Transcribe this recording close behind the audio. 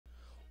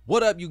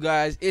What up, you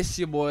guys? It's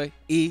your boy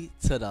E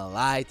to the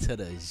lie to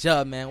the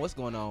J, man. What's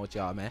going on with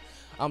y'all, man?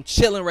 I'm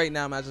chilling right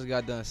now, man. I just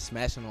got done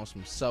smashing on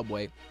some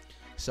Subway.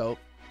 So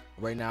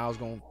right now I was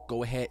gonna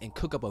go ahead and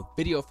cook up a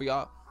video for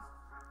y'all.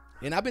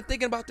 And I've been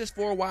thinking about this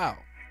for a while.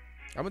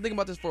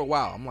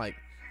 I'm like,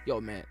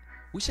 yo, man,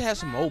 we should have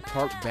some old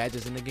park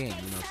badges in the game. You know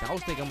what I'm saying? I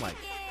was thinking, I'm like,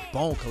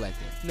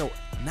 Bonecollector. You know,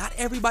 not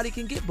everybody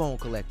can get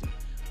Bonecollector.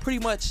 Pretty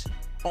much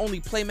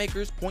only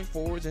playmakers, point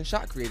forwards, and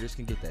shot creators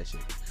can get that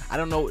shit. I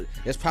don't know.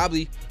 There's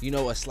probably, you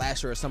know, a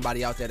slasher or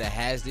somebody out there that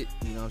has it.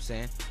 You know what I'm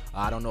saying?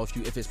 I don't know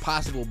if it's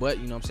possible, but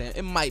you know what I'm saying,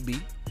 it might be.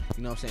 You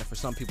know what I'm saying, for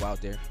some people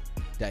out there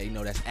that, you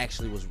know, that's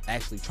actually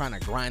trying to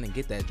grind and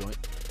get that joint.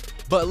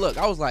 But look,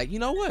 I was like, you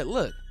know what?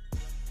 Look,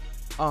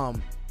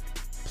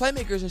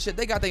 playmakers and shit,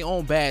 they got their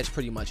own badge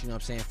pretty much. You know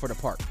what I'm saying, for the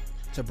park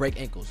to break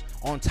ankles.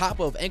 On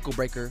top of Ankle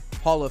Breaker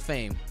Hall of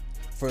Fame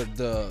for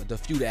the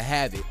few that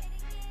have it.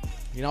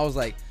 You know, I was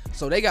like,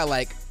 so they got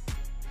like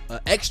an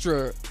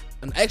extra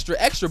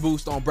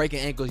boost on breaking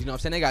ankles. You know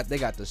what I'm saying? They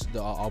got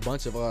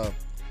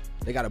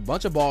a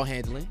bunch of ball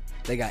handling.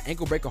 They got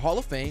Ankle Breaker Hall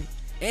of Fame,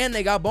 and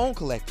they got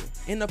Bonecollector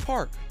in the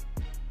park.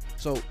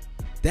 So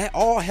that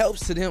all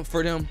helps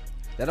them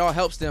That all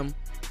helps them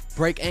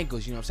break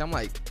ankles. You know what I'm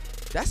saying? I'm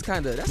like, that's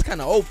kind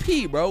of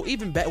OP, bro.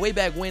 Even way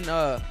back when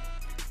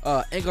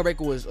Ankle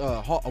Breaker was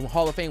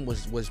Hall of Fame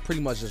was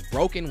pretty much just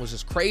broken, was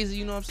just crazy.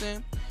 You know what I'm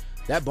saying?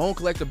 That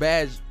Bonecollector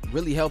badge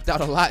really helped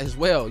out a lot as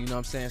well. You know what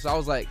I'm saying? So I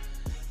was like,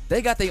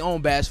 they got their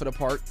own badge for the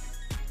park.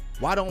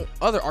 Why don't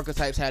other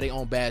archetypes have their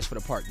own badge for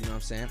the park? You know what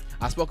I'm saying?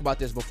 I spoke about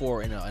this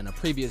before in a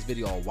previous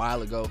video a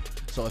while ago.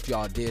 So if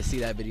y'all did see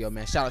that video,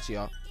 man, shout out to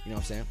y'all. You know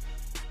what I'm saying?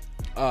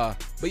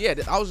 But yeah,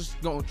 I was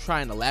just gonna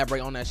try and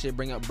elaborate on that shit,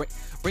 bring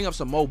up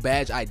some more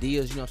badge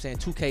ideas. You know what I'm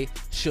saying? 2K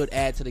should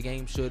add to the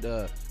game, should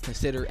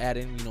consider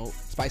adding, you know,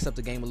 spice up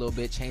the game a little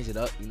bit, change it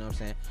up. You know what I'm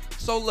saying?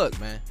 So look,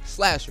 man,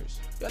 slashers.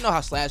 Y'all know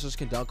how slashers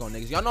can dunk on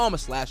niggas. Y'all know I'm a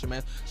slasher,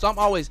 man. So I'm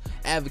always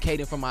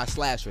advocating for my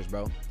slashers,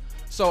 bro.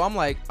 So I'm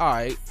like, all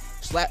right,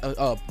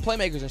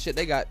 playmakers and shit,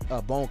 they got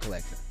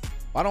Bonecollector.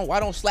 Why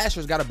don't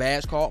slashers got a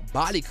badge called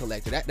Body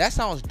Collector? That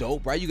sounds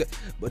dope, right?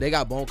 But they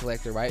got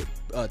Bonecollector, right?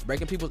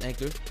 Breaking people's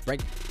ankles,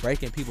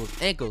 breaking people's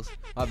ankles.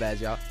 My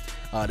bad, y'all.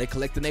 They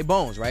collecting their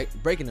bones, right?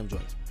 Breaking them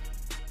joints.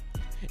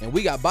 And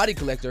we got Body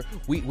Collector.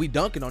 We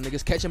dunking on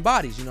niggas catching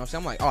bodies. You know what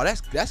I'm saying? I'm like,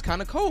 oh, that's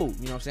kind of cool.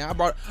 You know what I'm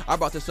saying? I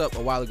brought this up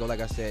a while ago,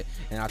 like I said,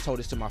 and I told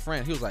this to my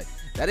friend. He was like,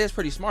 that is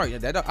pretty smart.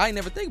 I ain't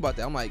never think about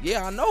that. I'm like,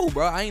 yeah, I know,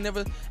 bro. I ain't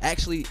never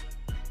actually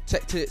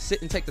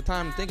sit and take the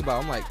time to think about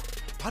it. I'm like,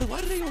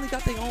 why do they only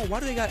got their own? Why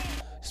do they got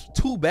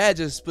two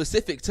badges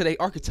specific to their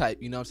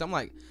archetype? You know what I'm saying? I'm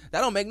like, that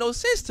don't make no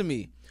sense to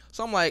me.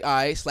 So I'm like, all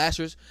right,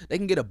 slashers, they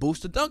can get a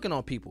boost to dunking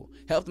on people.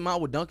 Help them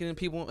out with dunking in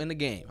people in the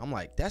game. I'm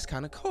like, that's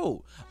kind of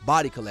cool.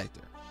 Body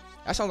Collector.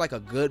 That sounds like a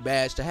good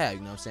badge to have.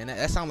 You know what I'm saying?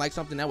 That sounds like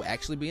something that would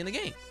actually be in the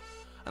game.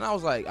 And I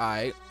was like, all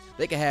right,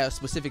 they can have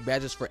specific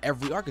badges for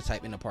every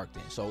archetype in the park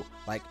then. So,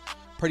 like,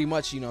 pretty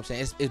much, you know what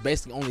I'm saying, it's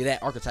basically only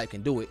that archetype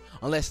can do it,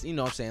 unless, you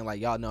know what I'm saying, like,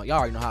 y'all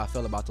already know how I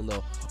feel about the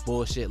little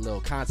bullshit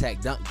little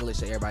contact dunk glitch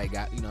that everybody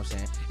got. You know what I'm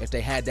saying? If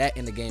they had that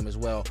in the game as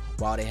well,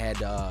 while they had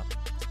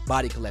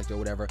Body Collector or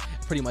whatever,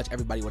 pretty much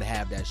everybody would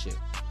have that shit.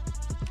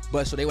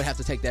 But so they would have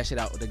to take that shit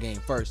out of the game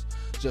first,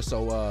 just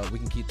so we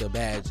can keep the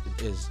badge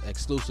as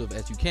exclusive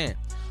as you can.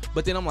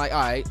 But then I'm like, all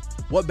right,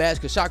 what badge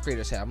could shot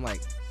creators have? I'm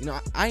like, you know,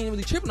 I ain't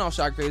really tripping off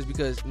shot creators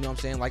because, you know what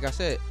I'm saying, like I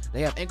said, they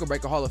have Ankle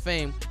Breaker Hall of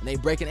Fame and they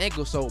breaking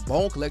ankles, so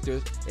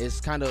Bonecollectors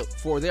is kind of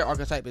for their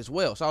archetype as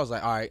well. So I was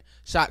like, all right,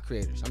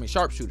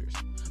 sharpshooters.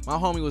 My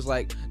homie was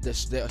like, the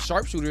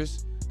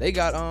sharpshooters, they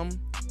got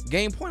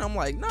game point. I'm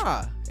like,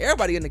 nah,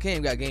 everybody in the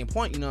game got game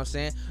point. You know what I'm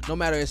saying? No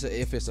matter if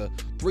it's a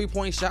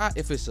 3-point shot,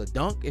 if it's a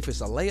dunk, if it's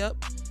a layup,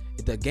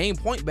 the game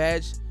point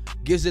badge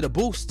gives it a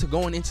boost to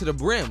going into the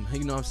brim.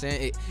 You know what I'm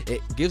saying?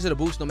 It gives it a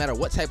boost no matter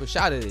what type of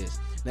shot it is.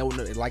 Now,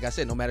 like I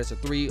said, no matter it's a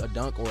 3, a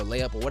dunk, or a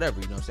layup, or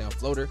whatever, you know what I'm saying, a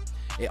floater,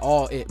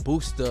 it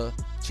boosts the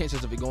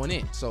chances of it going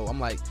in. So I'm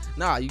like,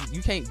 nah,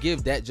 you can't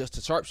give that just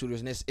to sharpshooters,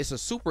 and it's a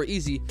super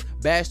easy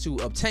badge to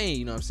obtain.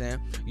 You know what I'm saying?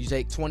 You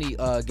take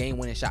 20 game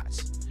winning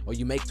shots, or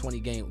you make 20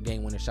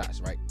 game winning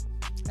shots, right?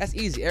 That's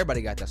easy.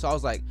 Everybody got that. So I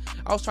was like,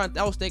 I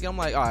was thinking, I'm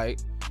like, all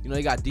right, you know,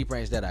 they got deep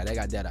range Deadeye, they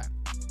got Deadeye.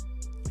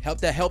 Help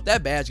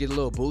that badge get a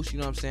little boost. You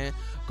know what I'm saying?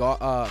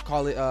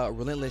 Call it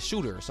Relentless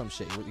Shooter or some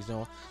shit. You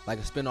know, like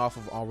a spinoff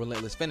of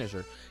Relentless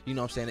Finisher. You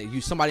know what I'm saying? You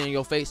somebody in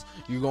your face,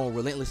 you're gonna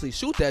relentlessly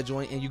shoot that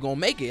joint and you're gonna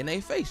make it in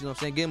their face. You know what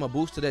I'm saying? Give them a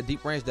boost to that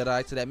deep range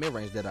Deadeye, to that mid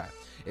range Deadeye.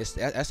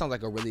 That sounds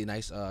like a really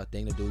nice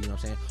thing to do. You know what I'm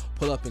saying?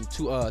 Pull up in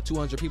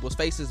 200 people's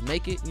faces,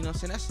 make it. You know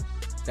what I'm saying?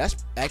 That's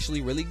actually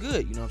really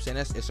good. You know what I'm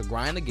saying? It's a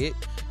grind to get.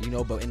 You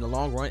know, but in the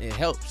long run, it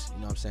helps. You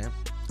know what I'm saying?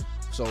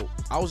 So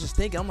I was just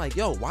thinking, I'm like,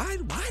 yo, why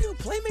do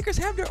playmakers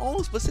have their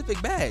own specific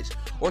badge,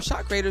 or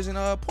shot creators and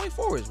point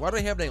forwards? Why do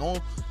they have their own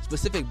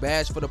specific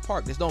badge for the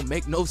park? This don't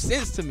make no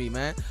sense to me,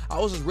 man. I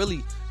was just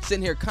really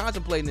sitting here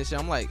contemplating this shit.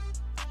 I'm like,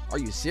 Are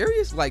you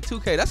serious? Like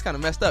 2K, that's kind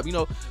of messed up. You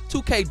know,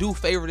 2K do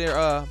favor their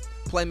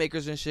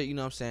playmakers and shit, you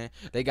know what I'm saying?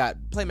 They got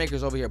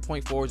playmakers over here,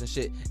 point forwards and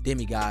shit,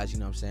 demigods, you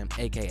know what I'm saying?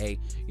 AKA,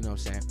 you know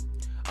what I'm saying?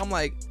 I'm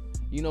like,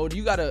 you know,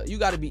 you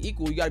gotta be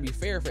equal, you gotta be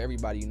fair for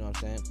everybody, you know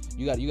what I'm saying?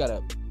 You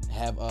gotta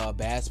have a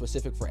badge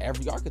specific for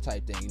every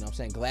archetype thing, you know what I'm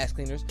saying? Glass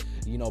cleaners,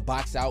 you know,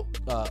 box out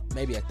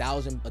maybe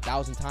 1,000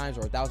 times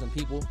or 1,000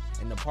 people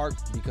in the park,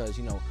 because,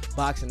 you know,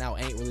 boxing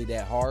out ain't really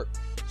that hard.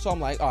 So I'm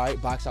like, all right,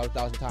 box out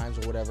 1,000 times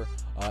or whatever,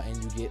 and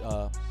you get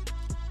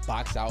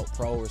box out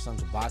pro or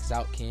something, box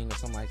out king or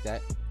something like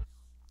that,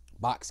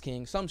 box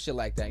king, some shit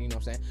like that, you know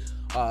what I'm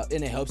saying?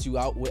 And it helps you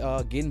out with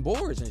getting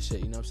boards and shit,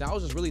 you know what I'm saying? I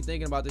was just really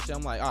thinking about this shit.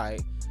 I'm like, all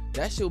right,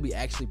 that shit would be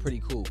actually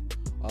pretty cool.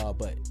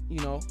 But you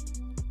know,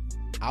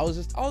 I was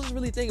just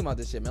really thinking about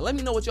this shit, man. Let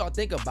me know what y'all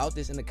think about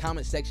this in the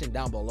comment section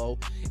down below.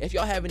 If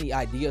y'all have any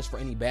ideas for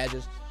any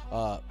badges,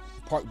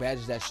 park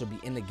badges that should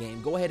be in the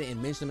game, go ahead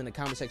and mention them in the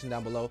comment section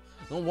down below.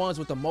 The ones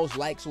with the most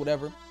likes,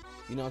 whatever,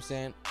 you know what I'm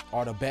saying,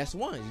 are the best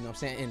ones, you know what I'm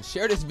saying? And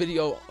share this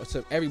video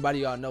to everybody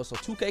y'all know, so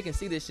 2K can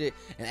see this shit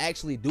and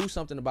actually do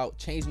something about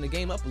changing the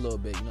game up a little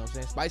bit, you know what I'm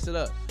saying? Spice it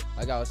up,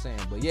 like I was saying.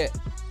 But yeah,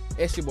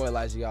 it's your boy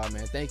Elijah, y'all,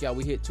 man. Thank y'all.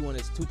 We hit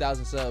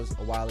 2,000 subs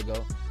a while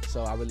ago,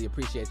 so I really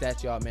appreciate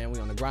that, y'all, man. We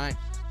on the grind.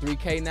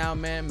 3K now,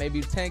 man.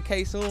 Maybe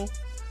 10K soon.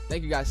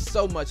 Thank you guys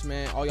so much,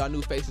 man. All y'all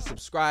new faces,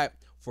 subscribe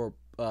for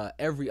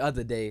every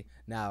other day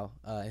now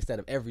instead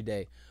of every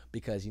day,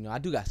 because, you know, I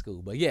do got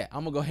school. But yeah,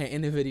 I'm gonna go ahead and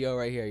end the video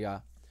right here,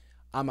 y'all.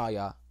 I'm out,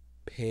 y'all.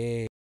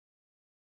 Peace.